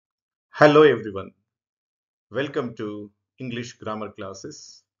Hello everyone. Welcome to English grammar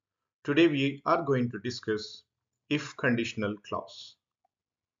classes. Today we are going to discuss if conditional clause.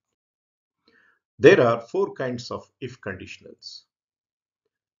 There are four kinds of if conditionals.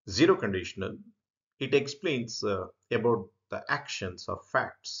 Zero conditional, it explains about the actions or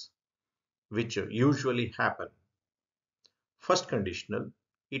facts which usually happen. First conditional,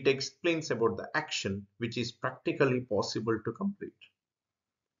 it explains about the action which is practically possible to complete.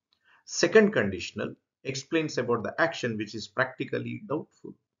 Second conditional explains about the action which is practically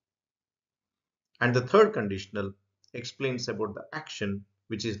doubtful. And the third conditional explains about the action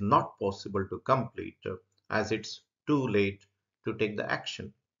which is not possible to complete as it's too late to take the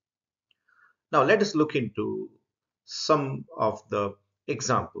action. Now let us look into some of the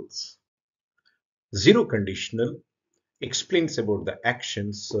examples. Zero conditional explains about the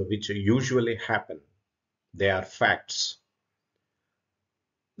actions which usually happen. They are facts.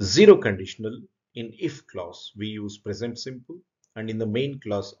 Zero conditional, in if clause we use present simple, and in the main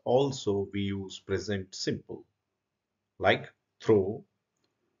clause also we use present simple, like throw,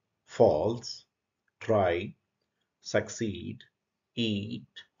 false, try, succeed, eat,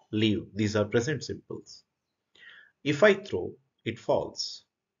 leave. These are present simples. If I throw, it falls.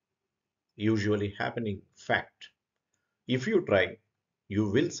 Usually happening fact. If you try,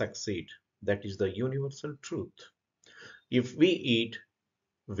 you will succeed. That is the universal truth. If we eat,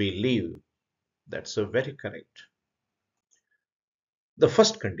 we live. That's a very correct. The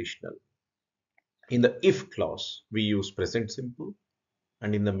first conditional. In the if clause, we use present simple,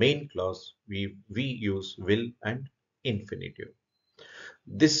 and in the main clause, we use will and infinitive.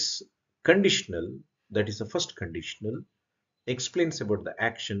 This conditional, that is the first conditional, explains about the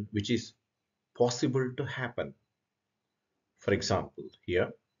action which is possible to happen. For example, here,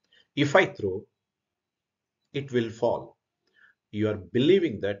 if I throw, it will fall. You are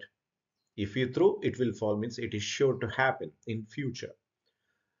believing that if you throw, it will fall means it is sure to happen in future.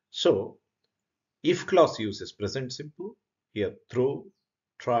 So, if clause uses present simple, here throw,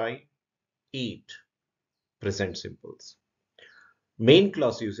 try, eat, present simples. Main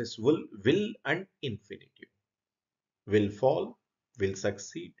clause uses will and infinitive. Will fall, will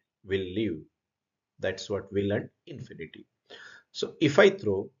succeed, will live. That's what will and infinity. So if I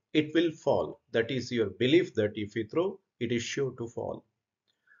throw, it will fall. That is your belief that if you throw, it is sure to fall.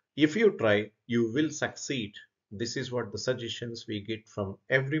 If you try, you will succeed. This is what the suggestions we get from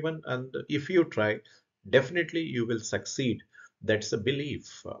everyone. And if you try, definitely you will succeed. That's a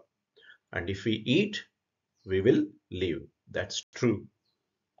belief. And if we eat, we will live. That's true.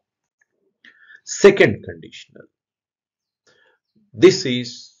 Second conditional. This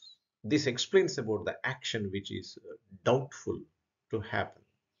explains about the action which is doubtful to happen.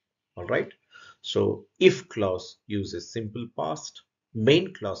 All right. So if clause uses simple past,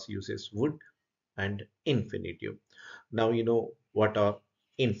 main clause uses would and infinitive. Now you know what are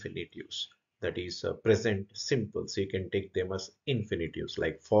infinitives. That is present simple. So you can take them as infinitives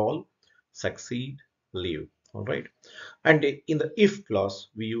like fall, succeed, live. All right. And in the if clause,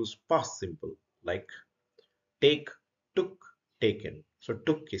 we use past simple like take, took, taken. So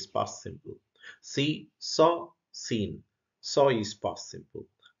took is past simple. See, saw, seen. Saw is past simple.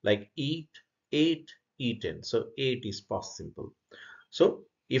 Like eat, ate, eaten. So ate is past simple. So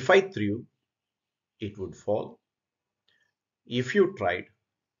if I threw, it would fall. If you tried,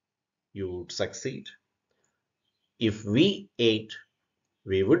 you would succeed. If we ate,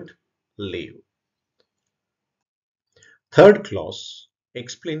 we would live. Third clause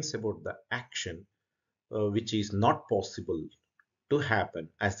explains about the action which is not possible to happen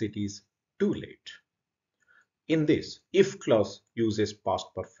as it is too late. In this, if clause uses past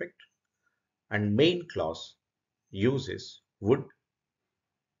perfect and main clause uses would,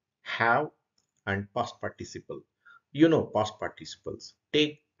 have and past participle. You know past participles.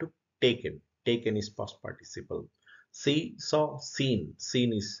 Take, took, taken. Taken is past participle. See, saw, seen.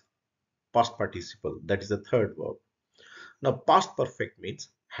 Seen is past participle. That is the third verb. Now past perfect means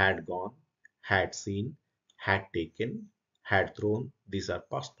had gone, had seen, had taken, had thrown. These are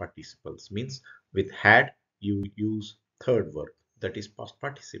past participles. Means with had you use third verb, that is past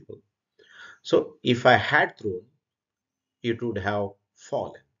participle. So if I had thrown, it would have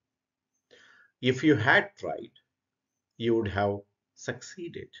fallen. If you had tried, you would have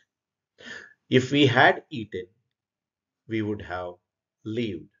succeeded. If we had eaten, we would have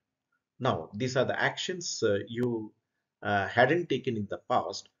lived. Now, these are the actions you hadn't taken in the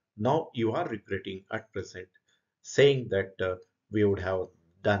past. Now you are regretting at present, saying that we would have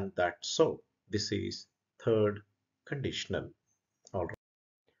done that. So, this is third conditional. All right.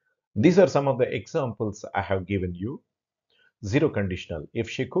 These are some of the examples I have given you. Zero conditional. If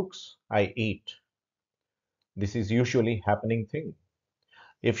she cooks, I eat. This is usually happening thing.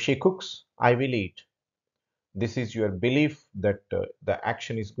 If she cooks, I will eat. This is your belief that the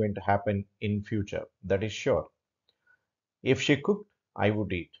action is going to happen in future. That is sure. If she cooked, I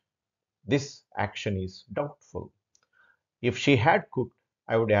would eat. This action is doubtful. If she had cooked,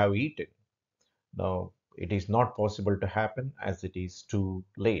 I would have eaten. Now, it is not possible to happen as it is too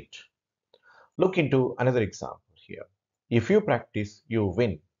late. Look into another example here. If you practice, you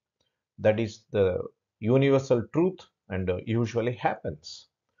win. That is the universal truth and usually happens.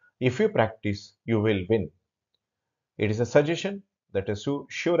 If you practice, you will win. It is a suggestion that is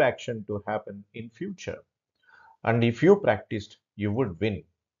sure action to happen in future. And if you practiced, you would win.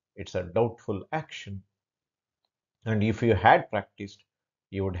 It's a doubtful action. And if you had practiced,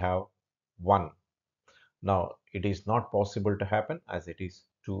 you would have won. Now, it is not possible to happen as it is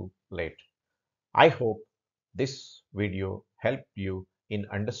too late. I hope this video helped you in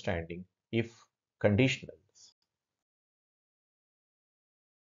understanding if conditional.